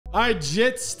All right,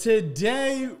 Jits,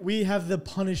 today we have the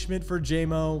punishment for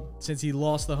Jaymo since he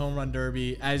lost the home run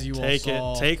derby, as you all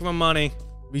saw. Take my money.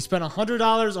 We spent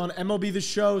 $100 on MLB The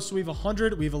Show, so we have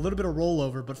 100. We have a little bit of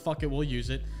rollover, but fuck it, we'll use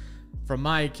it. From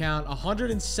my account,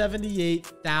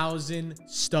 178,000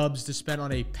 stubs to spend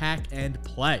on a pack and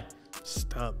play.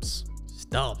 Stubs.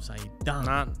 Stubs, how you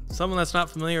done? Someone that's not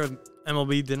familiar with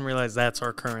MLB didn't realize that's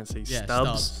our currency. Yeah,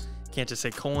 stubs. Can't just say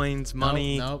coins,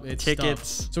 money, nope, it's tickets.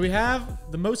 Stubs. So we have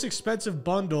the most expensive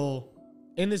bundle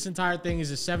in this entire thing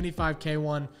is a 75K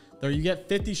one. There you get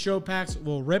 50 show packs.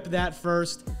 We'll rip that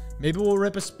first. Maybe we'll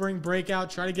rip a spring breakout.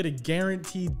 Try to get a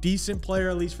guaranteed decent player,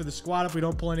 at least for the squad, if we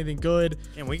don't pull anything good.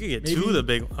 And we could get two of the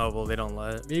big... Oh, well, they don't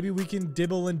let it. Maybe we can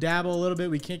dibble and dabble a little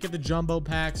bit. We can't get the jumbo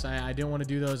packs. I didn't want to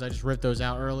do those. I just ripped those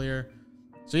out earlier.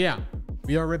 So, yeah,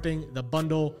 we are ripping the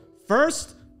bundle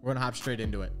first. We're going to hop straight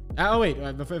into it. Oh, wait.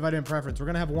 If I didn't preference, we're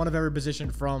going to have one of every position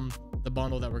from the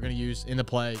bundle that we're going to use in the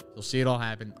play. You'll see it all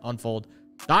happen. Unfold.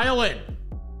 Dial in.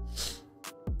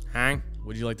 Hang.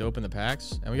 Would you like to open the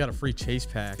packs? And we got a free chase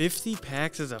pack. 50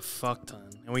 packs is a fuck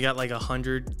ton. And we got like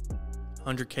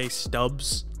 100K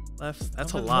stubs left.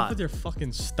 That's a lot. With your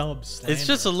fucking stubs. Slander. It's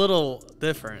just a little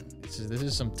different. This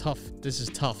is some tough. This is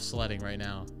tough sledding right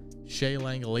now. Shea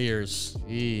Langoliers.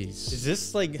 Jeez. Is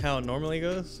this like how it normally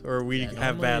goes? Or we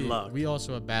have bad luck? We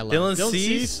also have bad luck. Dylan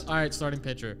Cease? All right, starting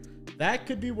pitcher. That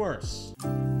could be worse.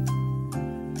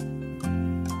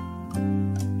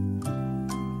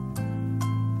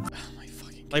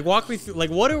 Like, walk me through, like,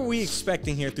 what are we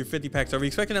expecting here through 50 packs? Are we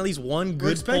expecting at least one good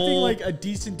We're expecting, pull? like, a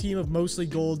decent team of mostly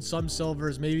gold, some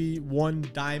silvers, maybe one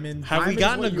diamond. Have we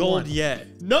gotten a gold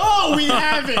yet? No, we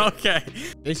haven't. Okay.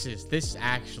 This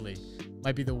actually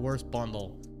might be the worst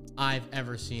bundle I've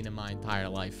ever seen in my entire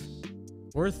life.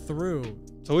 We're through.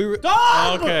 So we were...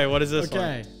 Oh, okay, what is this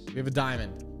Okay, we have a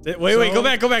diamond. Wait, go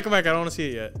back. I don't want to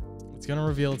see it yet. It's going to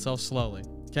reveal itself slowly.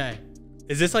 Okay.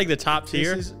 Is this like the top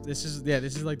tier? This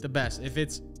is like the best. If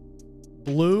it's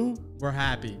blue, we're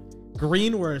happy.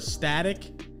 Green, we're ecstatic.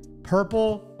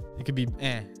 Purple, it could be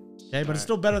eh. Okay, but it's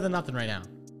still better than nothing right now.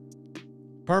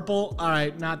 Purple, all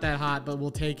right, not that hot, but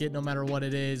we'll take it no matter what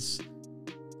it is.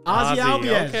 Ozzy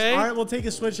Albies. Okay. All right, we'll take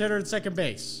a switch hitter at second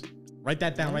base. Write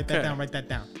that down, write that down, write that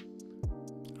down.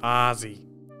 Ozzy.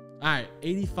 All right,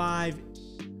 85.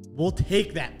 We'll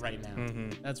take that right now.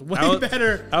 That's way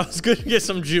better. That was good to get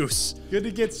some juice. Good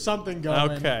to get something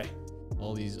going. Okay.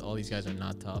 All these guys are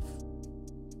not tough.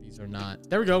 These are not.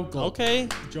 There we go. Gold. Okay.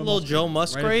 Little Joe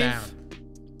Musgrave.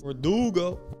 Or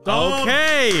Dugo. Dub.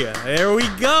 Okay. There we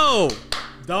go.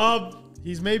 Dub.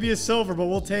 He's maybe a silver, but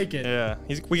we'll take it. Yeah.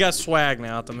 We got swag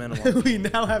now at the minimum. We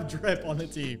now have drip on the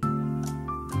team.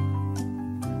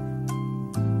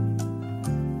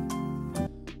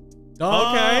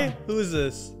 Dub. Okay. Who is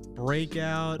this?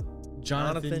 Breakout.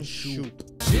 Jonathan Shoop.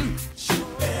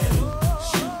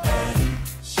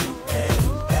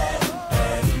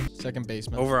 Second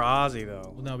baseman. Over Ozzy,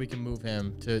 though. Well, now we can move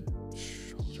him to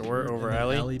short over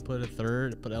Ellie. Ellie put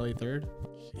Ellie third.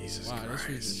 Jesus Christ. Christ.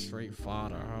 This is just straight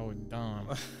fodder. How we done?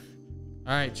 All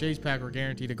right, chase pack. We're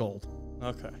guaranteed a gold.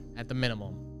 Okay. At the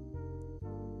minimum.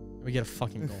 We get a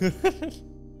fucking gold.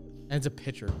 And it's a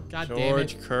pitcher. God damn it.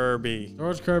 George Kirby.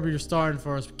 George Kirby, you're starting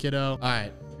for us, kiddo. All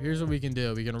right, here's what we can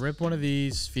do. We can rip one of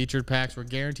these featured packs. We're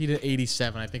guaranteed at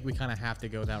 87. I think we kind of have to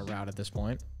go that route at this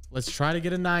point. Let's try to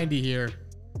get a 90 here.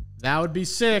 That would be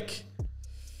sick.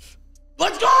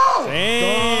 Let's go!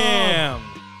 Damn.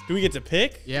 Do we get to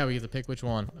pick? Yeah, we get to pick which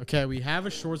one. Okay, we have a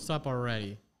shortstop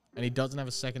already. And he doesn't have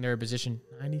a secondary position.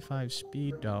 95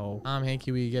 speed, though. Tom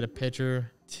Hankey, we get a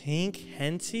pitcher. Tink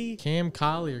Henty? Cam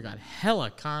Collier got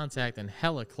hella contact and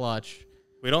hella clutch.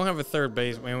 We don't have a third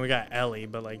base. I mean, we got Ellie,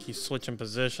 but like he's switching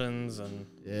positions and...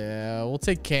 Yeah, we'll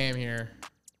take Cam here.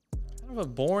 Kind of a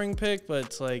boring pick, but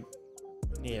it's like...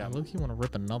 Yeah, look, you want to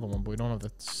rip another one, but we don't have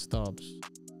the stubs.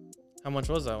 How much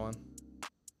was that one?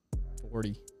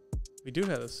 40. We do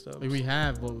have the stubs. Like we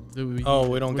have. Well,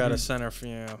 we don't got a center for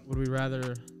you. Would we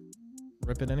rather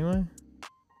rip it anyway?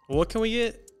 Well, what can we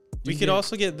get? We could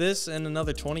also get this and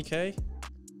another 20K.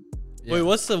 Yeah. Wait,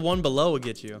 what's the one below would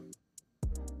get you?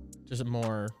 Just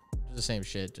the same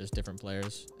shit, just different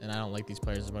players. And I don't like these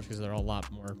players as much because they're a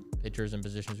lot more pitchers and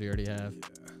positions we already have. Yeah.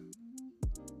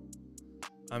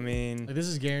 I mean, like this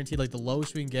is guaranteed. Like the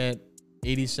lowest we can get,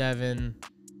 87.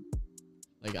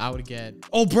 Like I would get.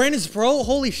 Oh, Brandon Sproul!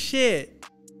 Holy shit!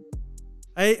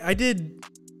 I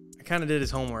kind of did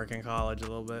his homework in college a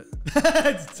little bit.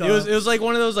 It was like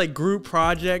one of those like group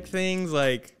project things.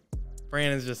 Like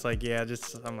Brandon's just like, yeah,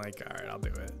 I'm like, all right, I'll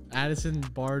do it. Addison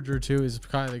Barger too is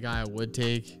probably the guy I would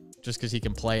take just because he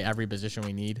can play every position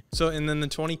we need. So and then the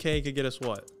 20K could get us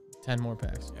what? 10 more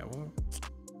packs. Yeah, well,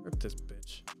 this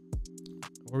bitch.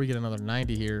 Or we get another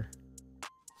 90 here.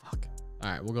 Fuck.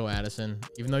 All right, we'll go Addison.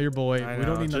 Even though your boy, we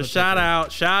don't need another. Just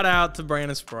shout out to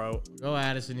Brandon Sproat. Go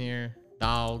Addison here.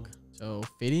 Dog. So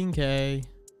 15K.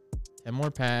 10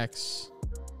 more packs.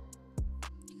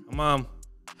 Come on.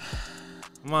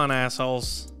 Come on,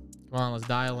 assholes. Come on, let's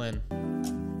dial in.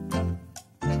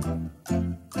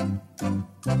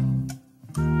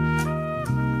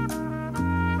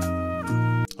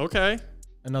 Okay.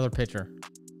 Another pitcher.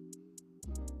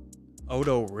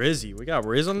 Odo Rizzy. We got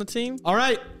Riz on the team? All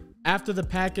right. After the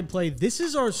pack and play, this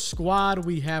is our squad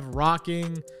we have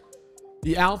rocking.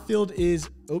 The outfield is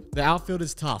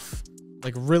tough.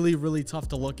 Like really, really tough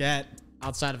to look at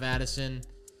outside of Addison.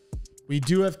 We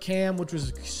do have Cam, which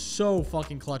was so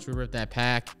fucking clutch. We ripped that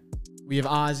pack. We have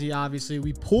Ozzy, obviously.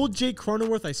 We pulled Jake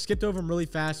Cronenworth. I skipped over him really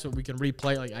fast so we can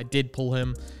replay. Like, I did pull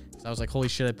him. So I was like, holy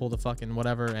shit, I pulled the fucking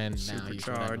whatever. And now he's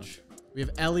Supercharge. We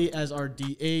have Ellie as our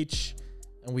DH.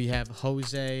 And we have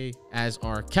Jose as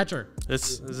our catcher.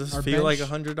 Does this feel like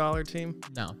 $100 team?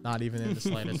 No, not even in the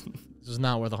slightest. This is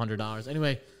not worth $100.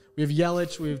 Anyway, we have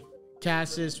Yelich. We have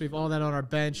Cassis. We have all that on our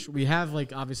bench. We have,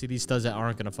 like, obviously these studs that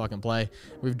aren't going to fucking play.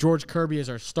 We have George Kirby as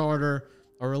our starter.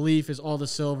 Our relief is all the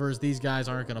silvers. These guys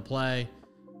aren't going to play.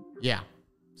 Yeah.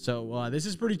 So this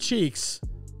is pretty cheeks.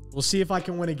 We'll see if I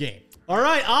can win a game. All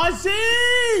right,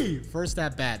 Ozzy! First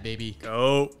at bat, baby.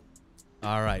 Go.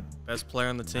 All right. Best player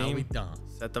on the team. Now we done.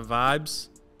 Set the vibes.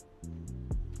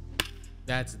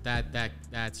 That's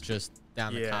just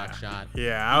down the cock shot.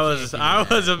 Yeah, I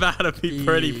was about to be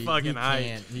pretty fucking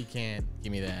hyped. He can't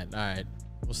give me that. All right.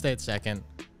 We'll stay at second.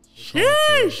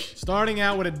 Sheesh. Starting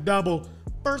out with a double.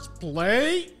 First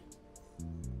play.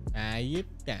 How you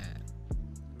down?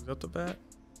 Who's up the bat?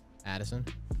 Addison.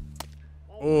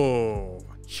 Oh,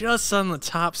 just on the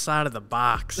top side of the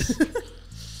box.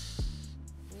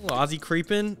 Ooh, Ozzy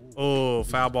creeping. Oh,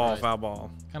 foul ball, foul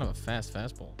ball. Kind of a fast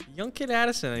fastball. Young kid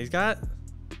Addison. He's got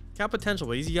potential,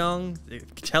 but he's young. You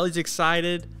can tell he's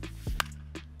excited.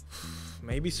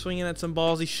 Maybe swinging at some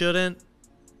balls he shouldn't.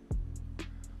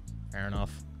 Fair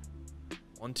enough.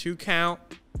 1-2 count.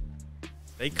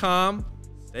 Stay calm.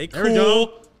 Stay cool. There we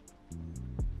go.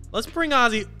 Let's bring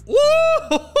Ozzy. Woo!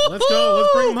 Let's go.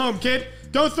 Let's bring him home, kid.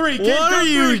 Go 3, kid. What are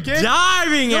you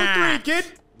diving at? Go 3, kid.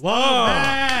 Love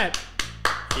that.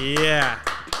 Yeah.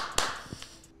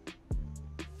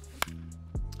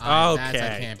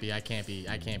 Okay. I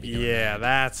can't be doing yeah,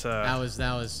 that. that was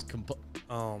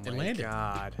oh my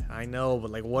god. I know,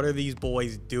 but like, what are these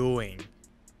boys doing?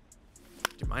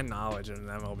 Dude, my knowledge of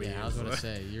MLB. Yeah, I was gonna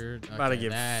say you're about to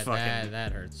get fucking.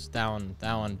 That hurts. That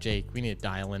one, Jake. We need to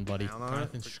dial in, buddy.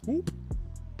 Scoop.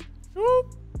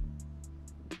 Scoop.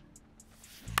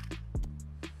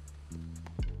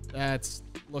 That's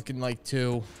looking like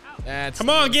 2. That's come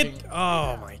on, get.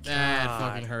 Oh my god. That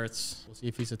fucking hurts. We'll see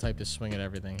if he's the type to swing at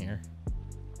everything here.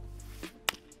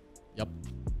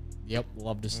 Yep.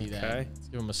 Love to see that. Let's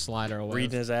give him a slider away.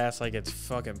 Reading his ass like it's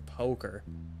fucking poker.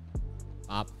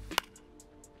 Up.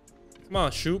 Come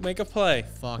on, shoot, make a play.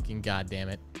 Fucking goddamn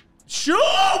it. Shoot!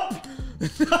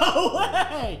 No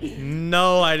way!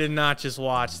 No, I did not just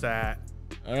watch that.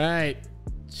 All right.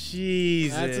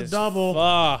 Jesus. That's a double.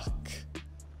 Fuck.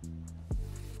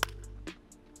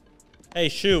 Hey,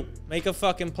 shoot. Make a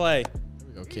fucking play. Here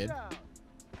we go, kid.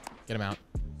 Get him out.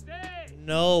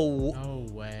 No. No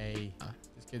way.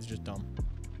 This kid's just dumb.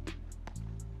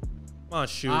 Come on,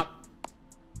 shoot. Up.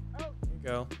 There you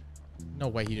go. No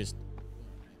way, he just...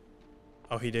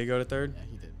 Oh, he did go to third? Yeah,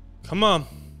 he did. Come on.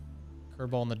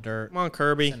 Curveball in the dirt. Come on,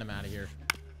 Kirby. Send him out of here.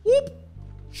 Whoop.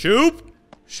 Shoot.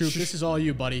 Shoot, this is all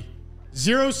you, buddy.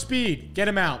 0 speed. Get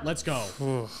him out. Let's go.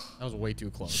 That was way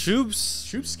too close. Shoop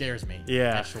scares me.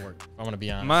 Yeah. That short. I want to be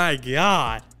honest. My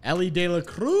God. Ellie De La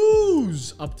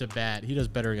Cruz up to bat. He does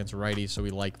better against righties, so we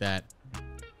like that.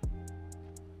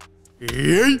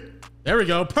 There we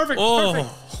go. Perfect. Oh,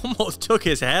 perfect. Almost took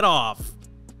his head off.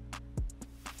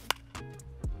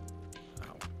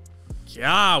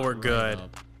 Yeah, we're good.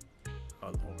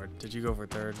 Oh Lord, did you go for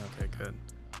third? Okay, good.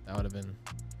 That would have been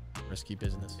risky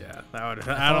business. Yeah, that would.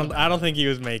 I don't think he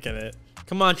was making it.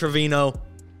 Come on, Trevino.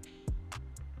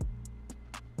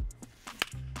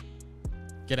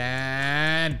 Get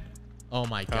in. Oh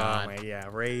my God. Oh my, yeah,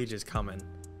 rage is coming.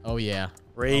 Oh yeah.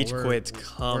 Rage quit's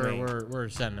coming. We're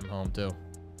sending him home too.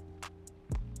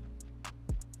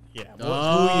 Yeah. Who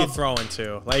are you throwing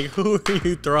to? Like, who are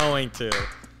you throwing to? All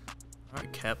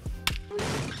right, Kep.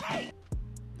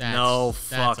 No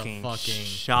fucking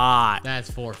shot.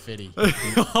 That's 450.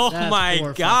 Oh that's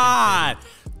my God.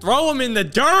 Throw him in the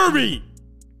derby.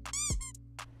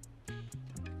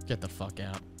 Get the fuck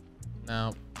out.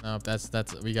 No, that's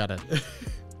we gotta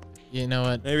You know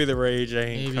what? Maybe the rage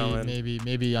ain't coming.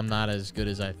 Maybe I'm not as good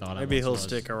as I thought. Maybe he'll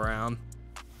stick around.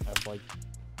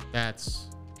 That's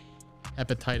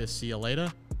hepatitis. See you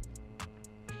later.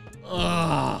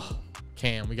 Ugh.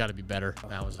 Cam, we got to be better.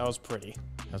 That was pretty.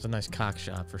 That was a nice cock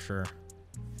shot for sure.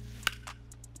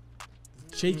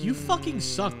 Jake, you fucking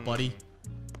suck, buddy.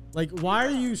 Like, why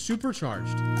are you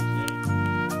supercharged?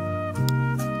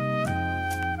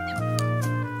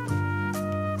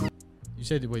 You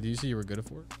said, wait, did you say you were good at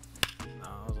it? No,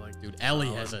 I was like, dude,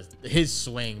 Ellie has his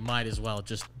swing might as well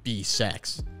just be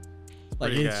sex.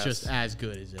 Like, it's just as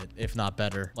good as it, if not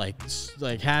better. Like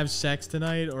have sex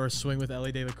tonight or swing with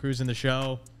Ellie De La Cruz in the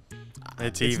show.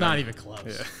 It's not even close.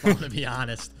 Yeah. I'm gonna be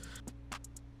honest.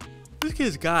 This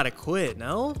kid's gotta quit,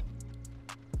 no?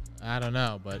 I don't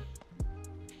know, but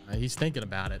he's thinking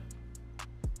about it.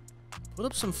 Put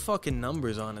up some fucking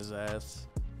numbers on his ass.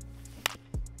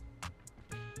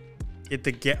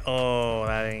 Oh,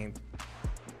 that ain't.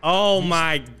 Oh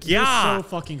my god! You're so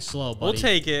fucking slow, buddy. We'll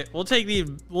take it.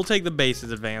 We'll take the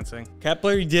bases advancing.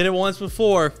 Kepler, you did it once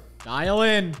before. Dial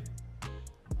in.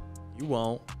 You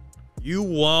won't. You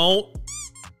won't.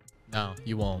 No,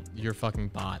 you won't. You're a fucking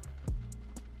bot.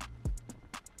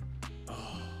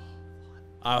 Oh.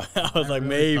 I was like,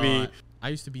 really maybe. I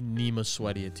used to be Nemo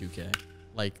sweaty at 2K.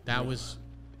 Like, that was...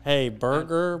 Hey,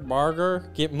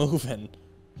 Barger, get moving.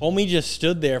 Homie just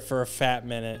stood there for a fat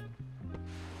minute.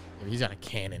 Yeah, he's got a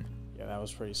cannon. Yeah, that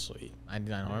was pretty sweet.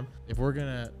 99 arm. If we're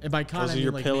gonna... And by COD, I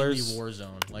mean, like, mainly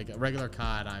Warzone. Like, a regular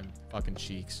COD, I'm fucking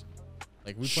cheeks.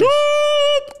 Like, we play...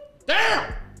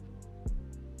 Damn!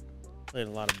 Played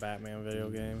a lot of Batman video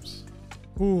games.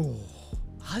 Ooh.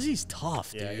 Ozzy's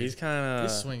tough, dude. Yeah, he's kind of...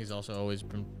 His swing has also always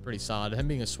been pretty solid. Him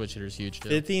being a switch hitter is huge, too.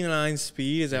 59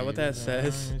 speed, is that what that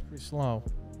says? He's pretty slow.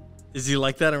 Is he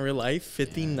like that in real life?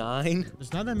 59? Yeah.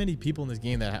 There's not that many people in this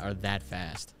game that are that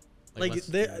fast. Like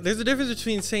there's a difference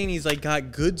between saying he's like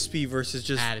got good speed versus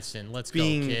just Addison, let's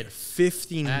being go, kid.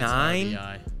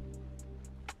 59.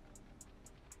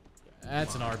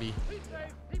 That's an RB.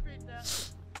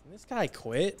 This guy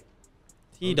quit.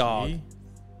 T-Dog.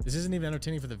 This isn't even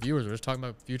entertaining for the viewers. We're just talking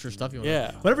about future stuff.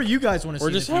 Yeah. Whatever you guys want to see.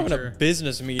 We're just having a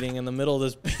business meeting in the middle of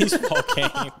this baseball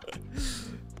game.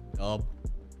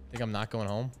 Think I'm not going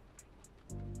home?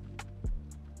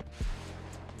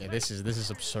 Yeah, this is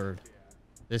absurd.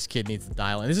 This kid needs to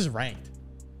dial in. This is ranked.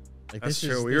 Like, that's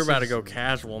true. We were about to go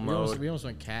casual mode. We almost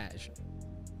went cash.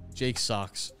 Jake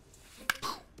sucks.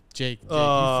 Jake, you fucking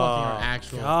are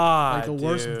actual. God, like the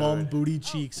worst bum booty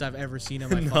cheeks I've ever seen in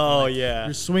my fucking life. Oh yeah.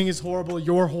 Your swing is horrible.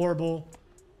 You're horrible.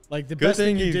 Like the best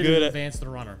thing you did is advance the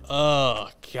runner. Oh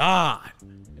God.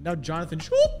 And now Jonathan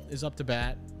is up to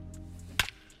bat.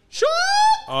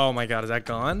 Oh my God, is that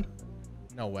gone?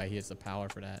 No way. He has the power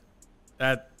for that.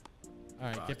 All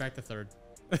right, get back to third.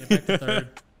 Get back to third.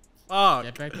 Fuck.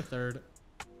 Get back to third.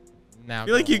 Now. I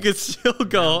feel like you could still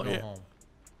go. Now go home.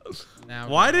 Now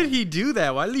why did he do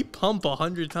that? Why did he pump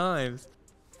 100 times?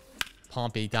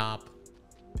 Pompey top.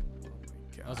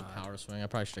 That was a power swing. I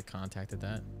probably should have contacted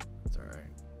that. It's all right.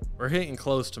 We're hitting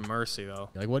close to Mercy though.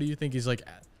 Like, what do you think is like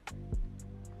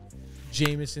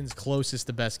Jameson's closest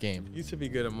to best game? Used to be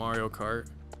good at Mario Kart.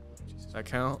 Does that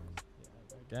count?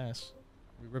 Yeah, I guess.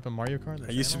 We ripping Mario Kart?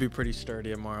 I used to be pretty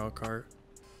sturdy at Mario Kart.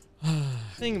 I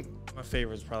think my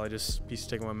favorite is probably just be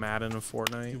sticking with Madden and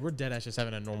Fortnite. Dude, we're dead ass just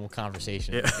having a normal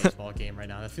conversation in a baseball game right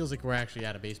now. That feels like we're actually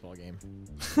at a baseball game.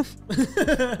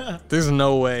 There's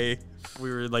no way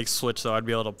we were like switched though. I'd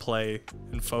be able to play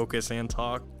and focus and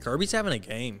talk. Kirby's having a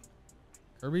game.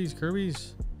 Kirby's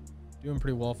doing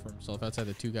pretty well for himself outside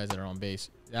the two guys that are on base.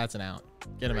 That's an out.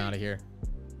 Get him out of here.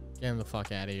 Get him the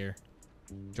fuck out of here.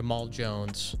 Jamal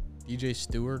Jones. DJ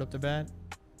Stewart up to bat.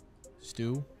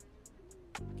 Stu.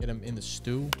 Get him in the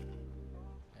stew.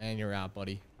 And you're out,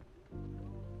 buddy.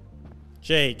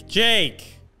 Jake. He's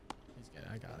good.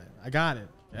 I got it.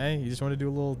 Okay? You just want to do a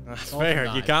little... That's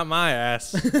fair. You got my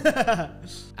ass.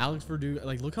 Alex Verdugo.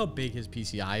 Like, look how big his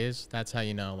PCI is. That's how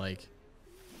you know, like...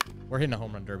 We're hitting a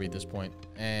home run derby at this point.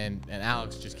 And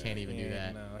Alex just can't even do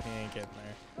that. No, he ain't getting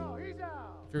there. If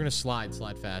you're going to slide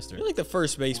faster. I feel like the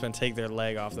first baseman take their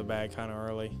leg off the bag kind of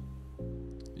early.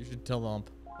 You should tell the ump.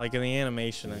 Like in the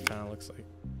animation, it kind of looks like.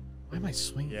 Why am I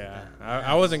swinging? Yeah,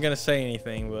 I wasn't gonna say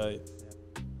anything, but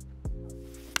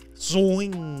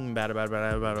swing. Bad.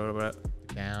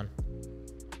 Down.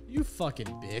 You fucking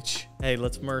bitch. Hey,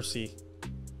 let's Mercy.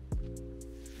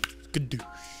 Skadoosh.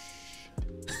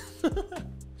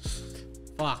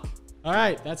 Fuck. All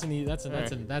right, that's an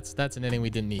inning we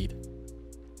didn't need.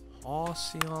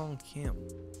 Aussie Kim.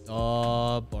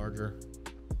 Barger.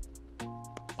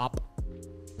 Pop.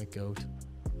 McGoat.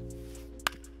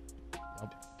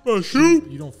 Oh, shoot.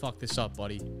 You don't fuck this up,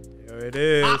 buddy. There it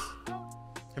is.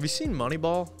 Have you seen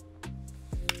Moneyball?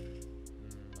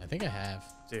 I think I have.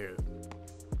 Dude.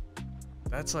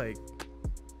 That's like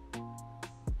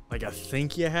I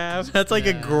think you have. That's like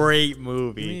a great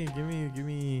movie. Give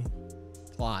me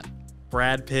plot.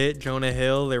 Brad Pitt, Jonah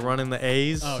Hill, they're running the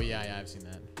A's. Oh yeah, I've seen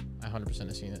that. I 100%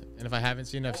 have seen it. And if I haven't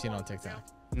seen it, I've seen it on TikTok.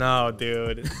 No,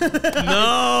 dude.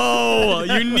 No,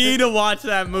 you need to watch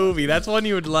that movie. That's one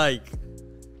you would like.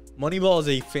 Moneyball is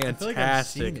a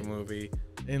fantastic movie.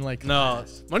 In like no,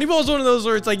 Moneyball is one of those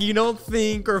where it's like you don't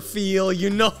think or feel.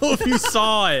 You know if you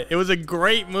saw it. It was a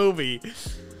great movie.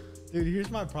 Dude,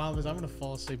 here's my problem is I'm gonna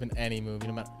fall asleep in any movie,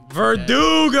 no matter.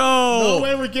 Verdugo! No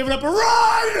way we're giving up a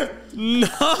run!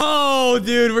 No,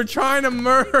 dude, we're trying to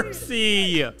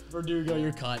mercy. Verdugo,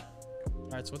 you're cut. All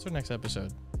right, so what's our next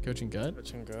episode? Coaching Gut?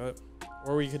 Coaching Gut.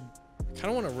 Or we could, I kind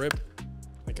of want to rip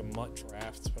like a mutt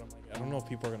drafts, but I'm like, I don't know if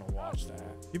people are gonna watch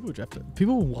that. People would draft it.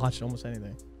 People will watch almost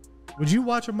anything. Would you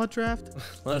watch a mutt draft?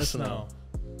 Let us know.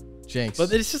 Jinx.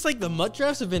 But it's just like the mutt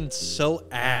drafts have been so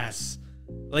ass.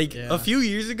 Like a few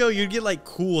years ago, you'd get like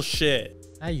cool shit.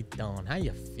 How you doing? How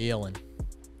you feeling?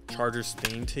 Chargers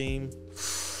theme team.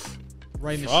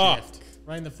 Right in the shift.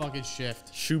 Right in the fucking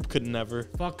shift. Shoop could never.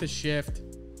 Fuck the shift.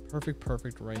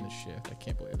 Perfect. Right in the shift. I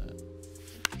can't believe that.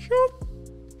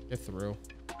 Shoop. Get through.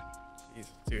 Jeez.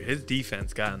 Dude, his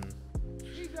defense gotten.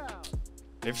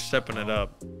 They're stepping it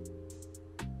up.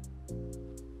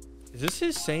 Is this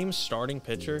his same starting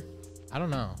pitcher? I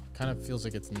don't know. Kind of feels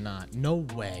like it's not. No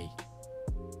way.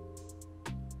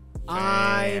 Damn.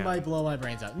 I might blow my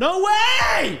brains out. No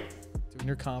way! Dude, when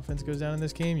your confidence goes down in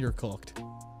this game, you're cooked.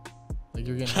 Like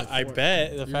you're getting hit I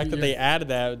bet the fact that they added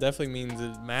that definitely means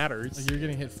it matters. Like you're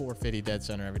getting hit 450 dead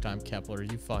center every time. Kepler,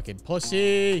 you fucking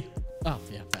pussy. Oh,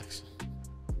 yeah, thanks.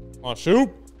 Oh, shoot.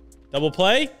 Double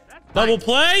play. Double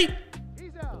play.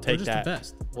 We'll take that. The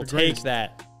best. We'll take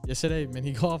that. Yesterday,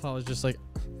 mini golf, I was just like,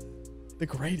 the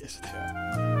greatest.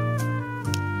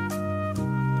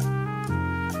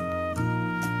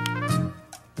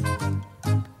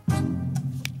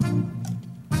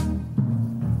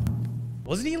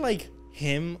 Wasn't he like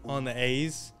him on the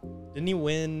A's? Didn't he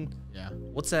win? Yeah.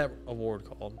 What's that award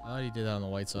called? I thought he did that on the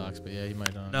White Sox, but yeah, he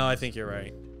might not. No, I think you're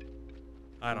right.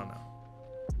 I don't know.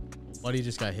 Buddy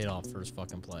just got hit off first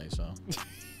fucking play, so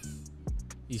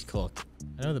he's cooked.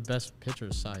 I know the best pitcher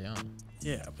is Cy Young.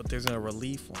 Yeah, but there's a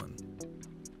relief one.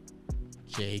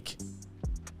 Jake.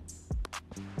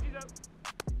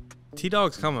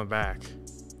 T-Dog's coming back.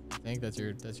 I think that's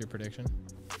your prediction.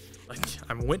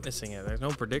 I'm witnessing it. There's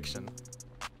no prediction.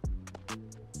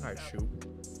 All right,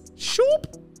 Shoop.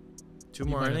 Two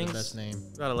more innings. The best name.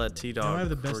 Gotta let T-Dog. I have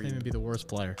the best name and be the worst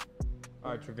player.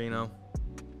 All right, Trevino.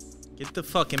 Get the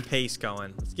fucking pace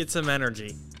going. Let's get some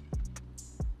energy.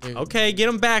 Dude. Okay, get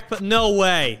him back, but no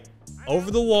way.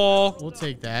 Over the wall. We'll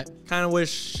take that. Kind of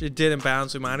wish it didn't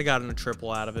bounce. We might have gotten a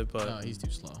triple out of it, but... No, he's too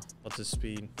slow. What's his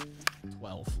speed?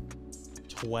 12.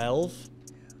 12?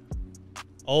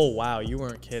 Oh, wow. You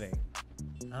weren't kidding.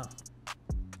 Oh.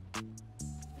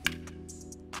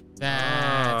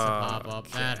 That's a pop-up.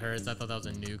 Okay. That hurts. I thought that was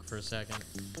a nuke for a second.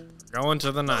 Going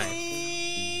to the ninth.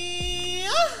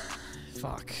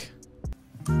 Fuck.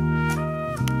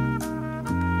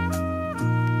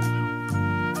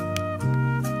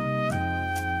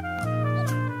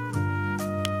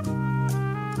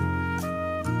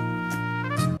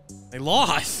 They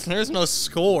lost. There's no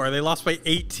score. They lost by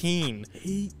 18.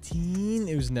 18?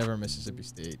 It was never Mississippi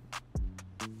State.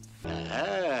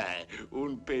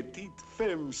 Un petit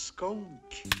femme skunk.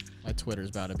 My Twitter's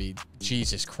about to be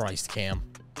Jesus Christ, Cam.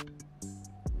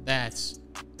 That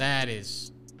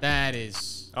is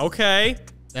Okay.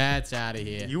 That's out of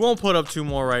here. You won't put up two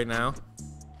more right now.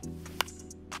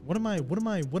 What am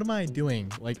I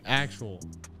doing? Like actual.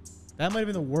 That might have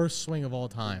been the worst swing of all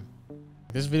time.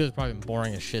 This video is probably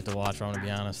boring as shit to watch, I'm gonna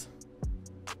be honest.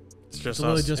 It's just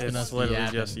literally us. just It's been us literally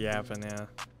yapping. just yapping, yeah.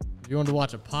 If you want to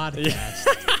watch a podcast,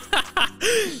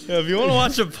 Yeah, if you want to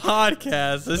watch a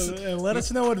podcast, and let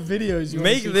us know what videos you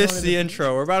make want to see this the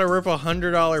intro. We're about to rip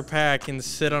 $100 pack and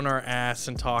sit on our ass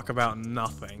and talk about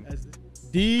nothing.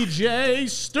 DJ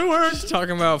Stewart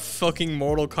Talking about fucking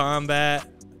Mortal Kombat.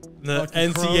 The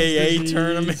Fucking Crohn's NCAA disease.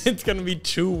 tournament. It's gonna be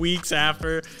 2 weeks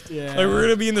after. Yeah. Like we're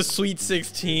gonna be in the Sweet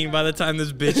 16 by the time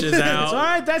this bitch is out. All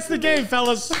right, that's the game,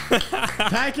 fellas.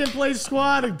 Pack and play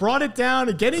squad brought it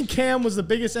down. Getting Cam was the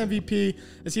biggest MVP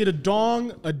as he had a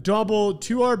dong, a double,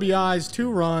 2 RBIs, 2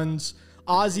 runs.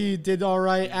 Ozzy did all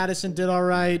right. Addison did all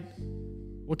right.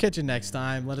 We'll catch you next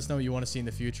time. Let us know what you want to see in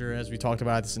the future as we talked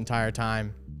about this entire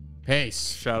time.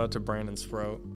 Peace. Shout out to Brandon Sprout.